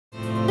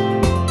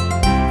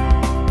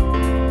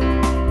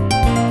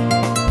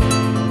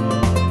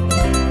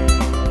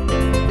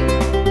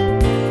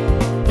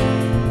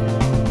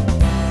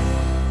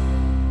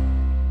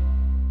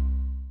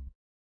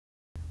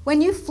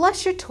When you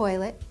flush your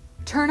toilet,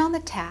 turn on the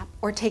tap,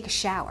 or take a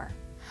shower,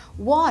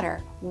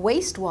 water,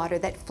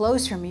 wastewater that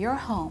flows from your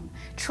home,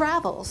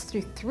 travels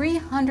through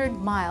 300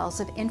 miles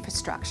of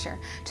infrastructure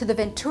to the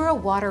Ventura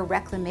Water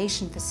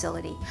Reclamation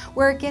Facility,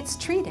 where it gets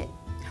treated.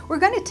 We're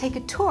going to take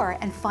a tour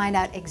and find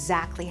out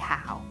exactly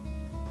how.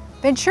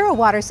 Ventura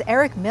Water's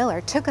Eric Miller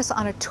took us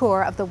on a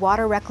tour of the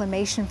Water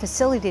Reclamation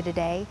Facility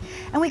today,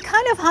 and we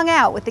kind of hung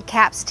out with the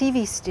CAPS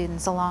TV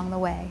students along the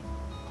way.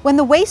 When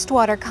the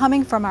wastewater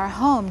coming from our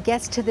home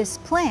gets to this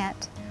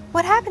plant,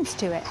 what happens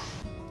to it?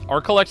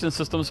 Our collection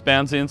system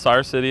spans the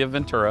entire city of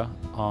Ventura,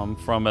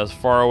 from as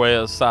far away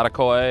as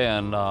Satacoy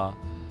and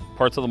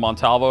parts of the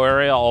Montalvo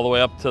area, all the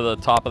way up to the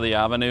top of the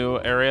Avenue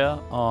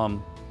area,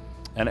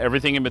 and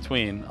everything in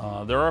between.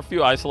 There are a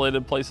few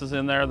isolated places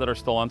in there that are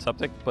still on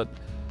septic, but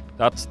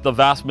that's the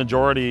vast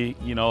majority,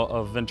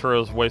 of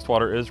Ventura's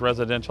wastewater is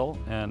residential,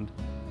 and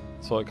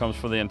so it comes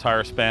from the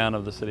entire span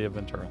of the city of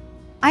Ventura.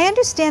 I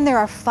understand there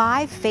are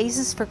 5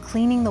 phases for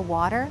cleaning the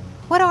water.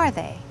 What are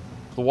they?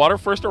 The water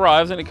first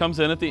arrives and it comes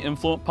in at the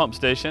influent pump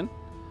station.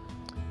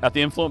 At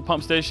the influent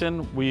pump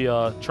station, we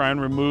try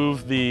and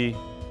remove the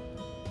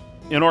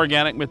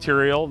inorganic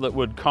material that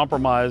would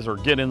compromise or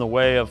get in the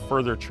way of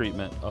further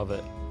treatment of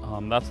it.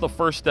 That's the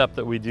first step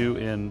that we do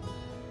in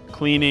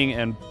cleaning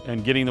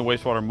and getting the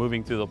wastewater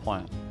moving through the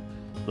plant.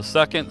 The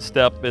second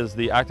step is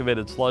the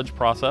activated sludge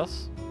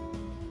process,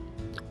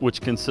 which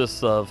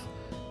consists of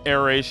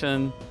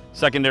aeration,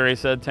 secondary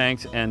sed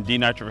tanks, and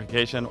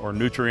denitrification, or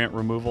nutrient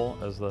removal,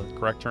 as the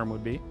correct term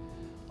would be.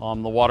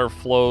 The water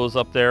flows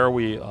up there.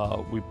 We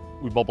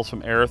bubble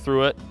some air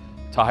through it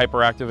to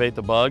hyperactivate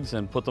the bugs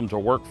and put them to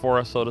work for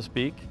us, so to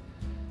speak.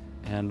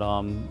 And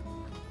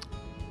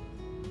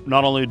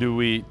not only do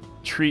we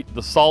treat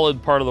the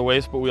solid part of the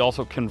waste, but we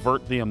also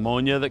convert the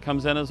ammonia that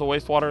comes in as a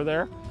wastewater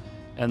there.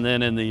 And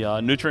then in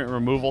the nutrient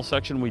removal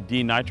section, we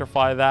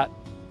denitrify that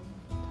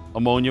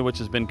ammonia, which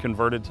has been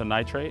converted to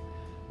nitrate.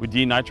 We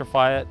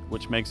denitrify it,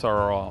 which makes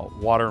our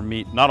water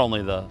meet not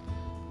only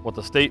what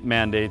the state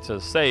mandates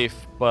as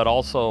safe, but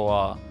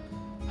also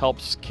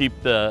helps keep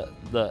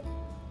the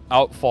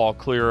outfall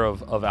clear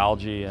of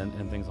algae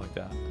and things like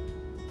that.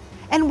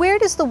 And where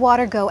does the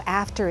water go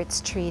after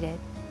it's treated?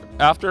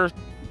 After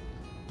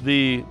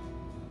the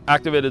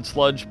activated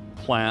sludge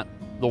plant,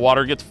 the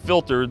water gets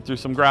filtered through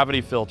some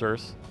gravity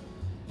filters,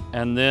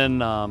 and then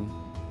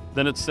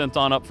it's sent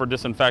on up for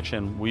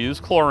disinfection. We use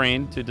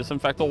chlorine to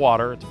disinfect the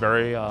water. It's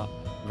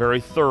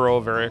very thorough,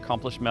 very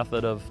accomplished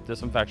method of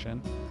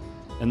disinfection.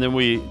 And then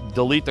we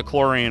delete the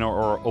chlorine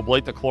or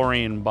oblate the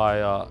chlorine by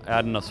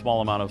adding a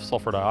small amount of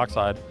sulfur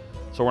dioxide,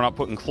 so we're not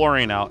putting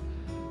chlorine out.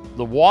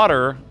 The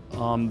water,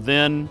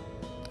 then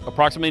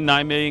approximately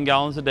 9 million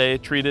gallons a day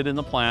treated in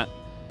the plant.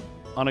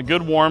 On a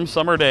good warm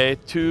summer day,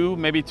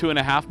 maybe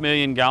 2.5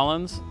 million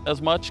gallons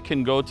as much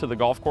can go to the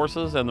golf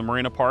courses and the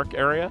Marina Park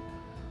area.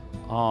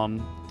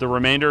 The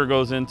remainder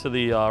goes into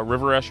the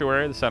river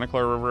estuary, the Santa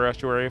Clara River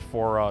estuary,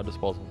 for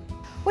disposal.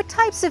 What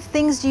types of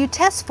things do you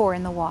test for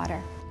in the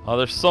water?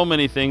 There's so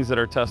many things that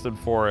are tested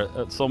for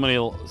at so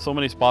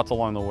many spots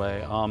along the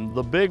way.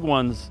 The big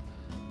ones,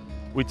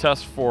 we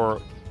test for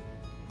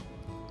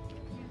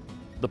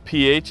the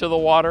pH of the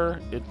water.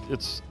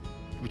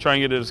 We try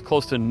and get it as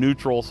close to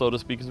neutral, so to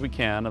speak, as we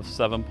can, of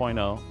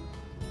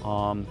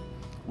 7.0.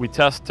 We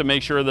test to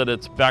make sure that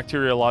it's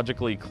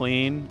bacteriologically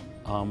clean.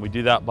 We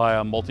do that by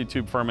a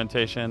multi-tube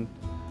fermentation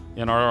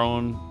in our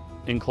own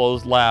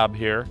enclosed lab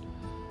here.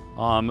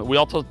 We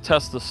also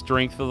test the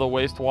strength of the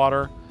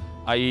wastewater,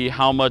 i.e.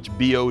 how much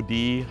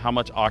BOD, how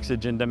much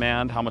oxygen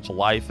demand, how much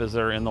life is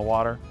there in the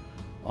water.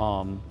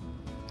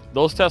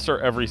 Those tests are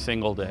every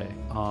single day.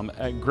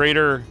 At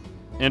greater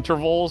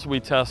intervals, we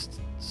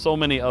test so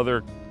many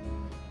other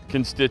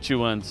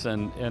constituents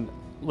and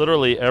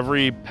literally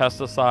every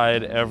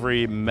pesticide,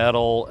 every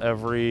metal,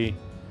 every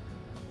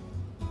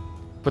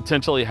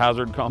potentially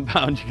hazard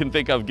compound you can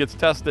think of gets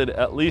tested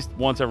at least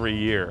once every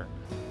year.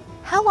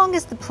 How long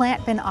has the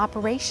plant been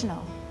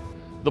operational?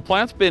 The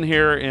plant's been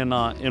here in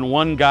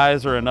one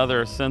guise or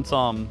another since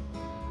I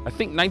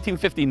think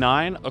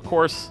 1959. Of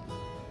course,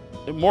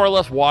 it more or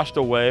less washed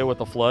away with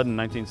the flood in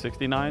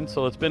 1969,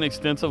 so it's been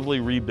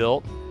extensively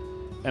rebuilt.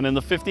 And in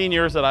the 15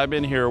 years that I've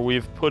been here,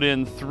 we've put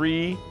in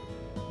 3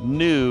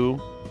 new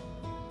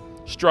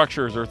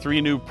structures or 3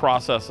 new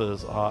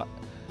processes.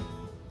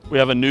 We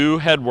have a new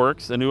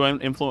headworks, a new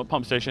influent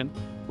pump station.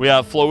 We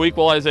have flow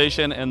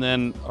equalization, and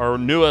then our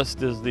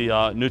newest is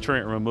the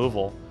nutrient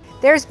removal.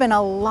 There's been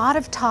a lot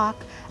of talk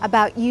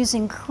about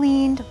using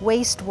cleaned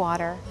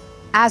wastewater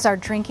as our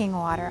drinking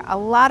water. A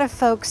lot of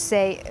folks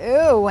say,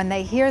 "Ooh," when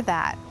they hear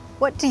that.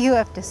 What do you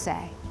have to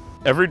say?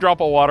 Every drop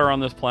of water on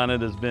this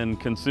planet has been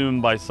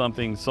consumed by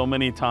something so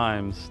many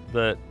times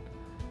that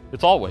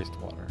it's all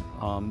wastewater.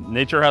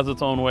 Nature has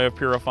its own way of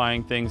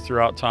purifying things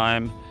throughout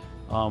time.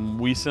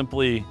 We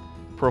simply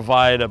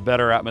provide a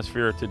better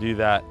atmosphere to do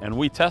that, and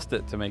we test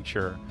it to make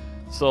sure.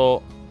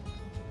 So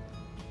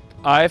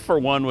I, for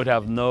one, would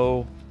have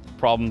no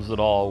problems at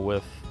all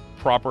with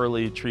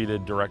properly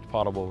treated direct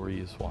potable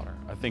reuse water.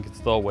 I think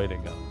it's the way to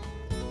go.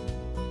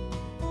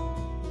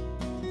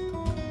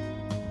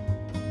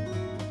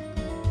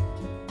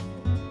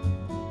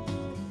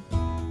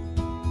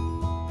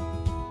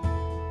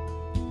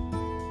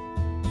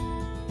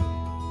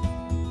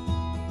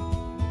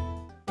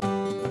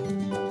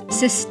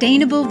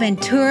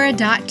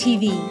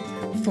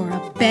 sustainableventura.tv for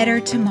a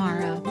better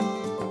tomorrow.